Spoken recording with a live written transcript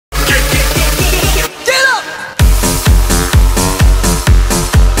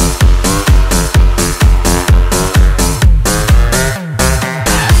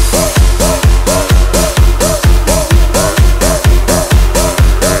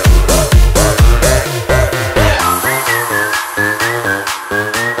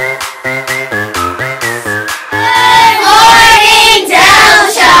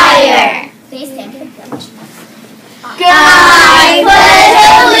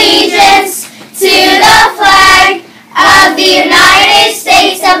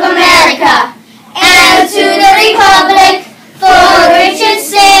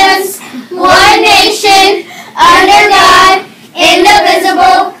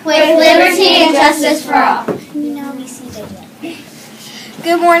justice for all. You now be seated.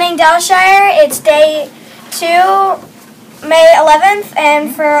 Good morning, Delshire. It's day 2, May 11th,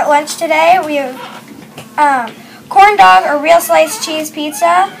 and for lunch today we have corn dog or real sliced cheese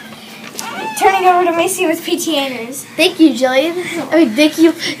pizza. Turning over to Macy with PT News. Thank you, Jillian.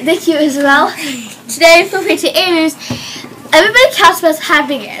 Thank you as well. Today for PT News, everybody counts must have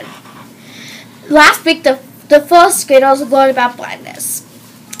begun. Last week, the first graders learned about blindness.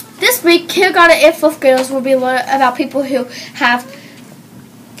 This week, kindergarten and fourth graders will be learning about people who have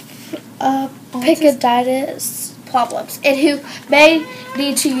picaditis problems and who may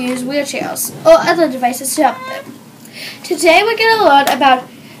need to use wheelchairs or other devices to help them. Today, we're going to learn about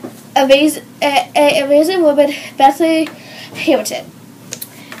amazing woman, Bethany Hamilton.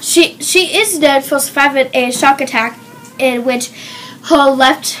 She is known for surviving a shock attack in which her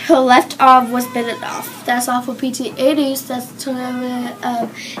left arm was bitten off. That's all for PTA News. That's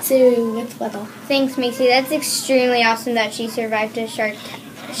Siri with weather. Thanks, Macy. That's extremely awesome that she survived a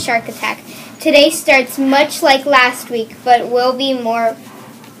shark attack. Today starts much like last week, but will be more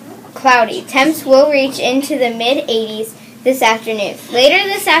cloudy. Temps will reach into the mid-80s this afternoon. Later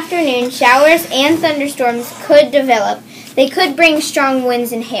this afternoon, showers and thunderstorms could develop. They could bring strong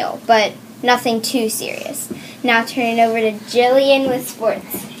winds and hail, but nothing too serious. Now turn it over to Jillian with sports.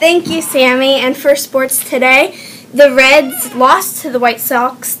 Thank you, Sammy. And for sports today, the Reds lost to the White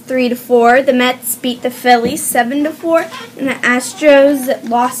Sox 3-4. The Mets beat the Phillies 7-4, and the Astros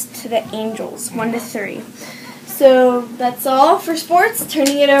lost to the Angels 1-3. So that's all for sports.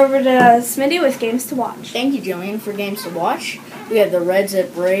 Turning it over to Smitty with games to watch. Thank you, Jillian. For games to watch, we have the Reds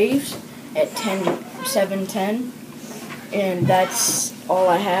at Braves at 7:10. And that's all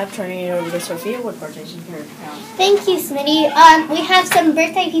I have. Turning it over to Sophia with participation here. Thank you, Smitty. We have some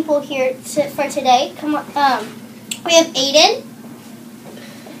birthday people here for today. Come on. We have Aiden.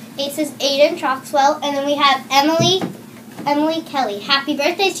 It says Aiden Troxwell, and then we have Emily Kelly. Happy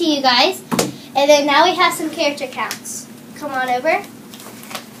birthday to you guys. And then now we have some character counts. Come on over.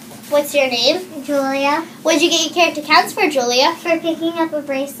 What's your name? Julia. What did you get your character counts for, Julia? For picking up a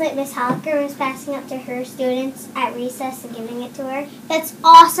bracelet Miss Hocker was passing up to her students at recess and giving it to her. That's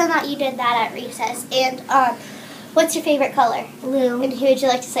awesome that you did that at recess. And what's your favorite color? Blue. And who would you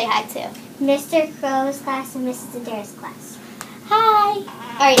like to say hi to? Mr. Crow's class and Mrs. Adair's class. Hi.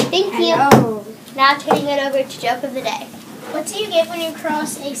 All right, thank you. Hello. Now turning it over to joke of the day. What do you get when you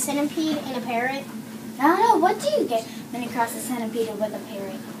cross a centipede and a parrot? I don't know. What do you get when you cross a centipede with a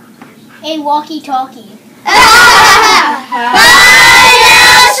parrot? A walkie-talkie. Bye!